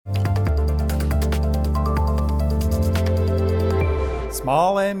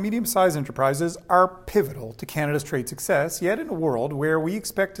Small and medium-sized enterprises are pivotal to Canada's trade success, yet in a world where we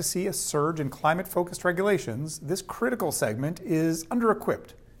expect to see a surge in climate-focused regulations, this critical segment is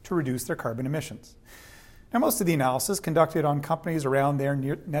under-equipped to reduce their carbon emissions. Now, most of the analysis conducted on companies around their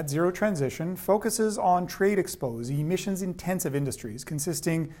net zero transition focuses on trade-exposed, emissions-intensive industries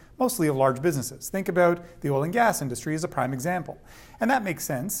consisting mostly of large businesses. Think about the oil and gas industry as a prime example. And that makes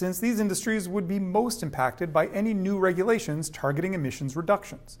sense since these industries would be most impacted by any new regulations targeting emissions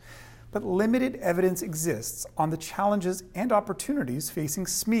reductions. But limited evidence exists on the challenges and opportunities facing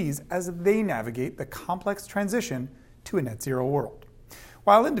SMEs as they navigate the complex transition to a net zero world.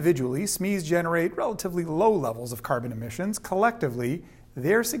 While individually, SMEs generate relatively low levels of carbon emissions, collectively,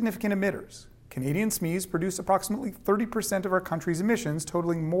 they're significant emitters. Canadian SMEs produce approximately 30% of our country's emissions,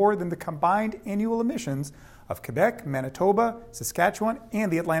 totaling more than the combined annual emissions of Quebec, Manitoba, Saskatchewan,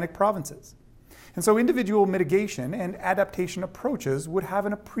 and the Atlantic provinces. And so individual mitigation and adaptation approaches would have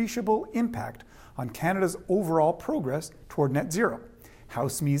an appreciable impact on Canada's overall progress toward net zero. How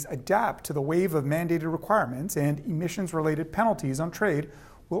SMEs adapt to the wave of mandated requirements and emissions-related penalties on trade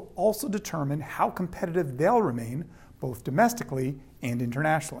will also determine how competitive they'll remain, both domestically and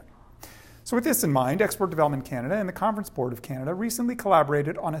internationally. So with this in mind, Export Development Canada and the Conference Board of Canada recently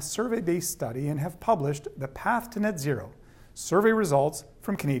collaborated on a survey-based study and have published The Path to Net Zero, survey results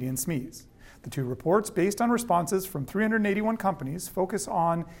from Canadian SMEs. The two reports, based on responses from 381 companies, focus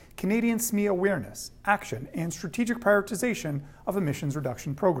on Canadian SME awareness, action, and strategic prioritization of emissions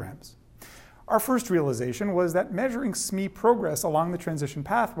reduction programs. Our first realization was that measuring SME progress along the transition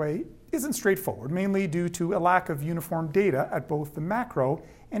pathway isn't straightforward, mainly due to a lack of uniform data at both the macro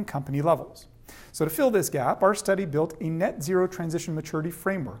and company levels. So to fill this gap, our study built a net zero transition maturity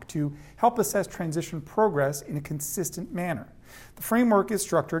framework to help assess transition progress in a consistent manner. The framework is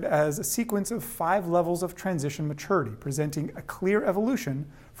structured as a sequence of 5 levels of transition maturity, presenting a clear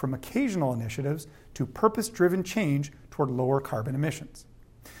evolution from occasional initiatives to purpose-driven change toward lower carbon emissions.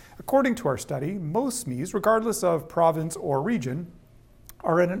 According to our study, most SMEs, regardless of province or region,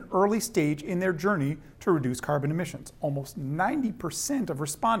 are at an early stage in their journey to reduce carbon emissions. Almost 90% of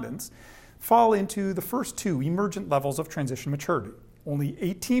respondents fall into the first 2 emergent levels of transition maturity. Only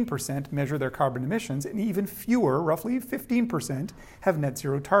 18% measure their carbon emissions, and even fewer, roughly 15%, have net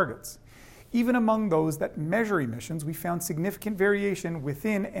zero targets. Even among those that measure emissions, we found significant variation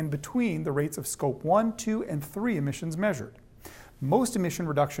within and between the rates of Scope 1, 2, and 3 emissions measured. Most emission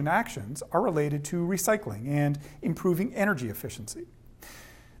reduction actions are related to recycling and improving energy efficiency.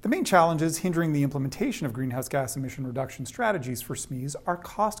 The main challenges hindering the implementation of greenhouse gas emission reduction strategies for SMEs are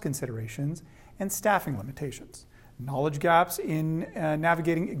cost considerations and staffing limitations. Knowledge gaps in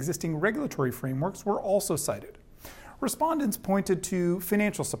navigating existing regulatory frameworks were also cited. Respondents pointed to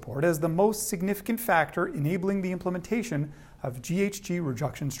financial support as the most significant factor enabling the implementation of GHG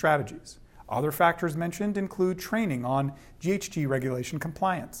reduction strategies. Other factors mentioned include training on GHG regulation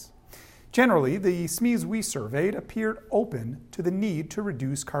compliance. Generally, the SMEs we surveyed appeared open to the need to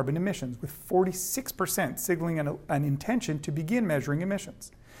reduce carbon emissions, with 46% signaling an intention to begin measuring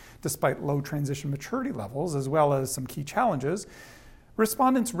emissions. Despite low transition maturity levels, as well as some key challenges,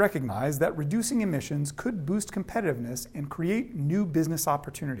 respondents recognize that reducing emissions could boost competitiveness and create new business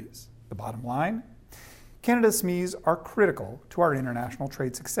opportunities. The bottom line? Canada's SMEs are critical to our international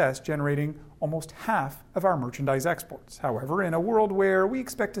trade success, generating almost half of our merchandise exports. However, in a world where we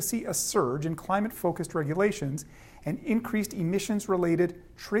expect to see a surge in climate-focused regulations and increased emissions-related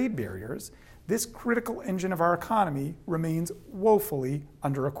trade barriers, this critical engine of our economy remains woefully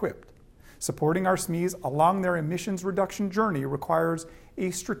under-equipped. Supporting our SMEs along their emissions reduction journey requires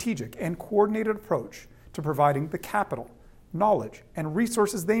a strategic and coordinated approach to providing the capital, knowledge, and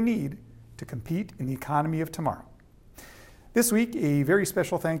resources they need to compete in the economy of tomorrow. This week, a very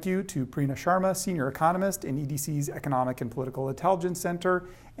special thank you to Preena Sharma, Senior Economist in EDC's Economic and Political Intelligence Center,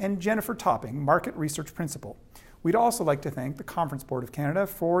 and Jennifer Topping, Market Research Principal. We'd also like to thank the Conference Board of Canada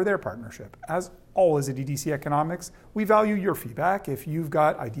for their partnership. As always at EDC Economics, we value your feedback. If you've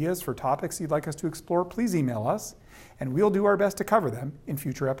got ideas for topics you'd like us to explore, please email us, and we'll do our best to cover them in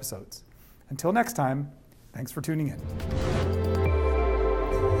future episodes. Until next time, thanks for tuning in.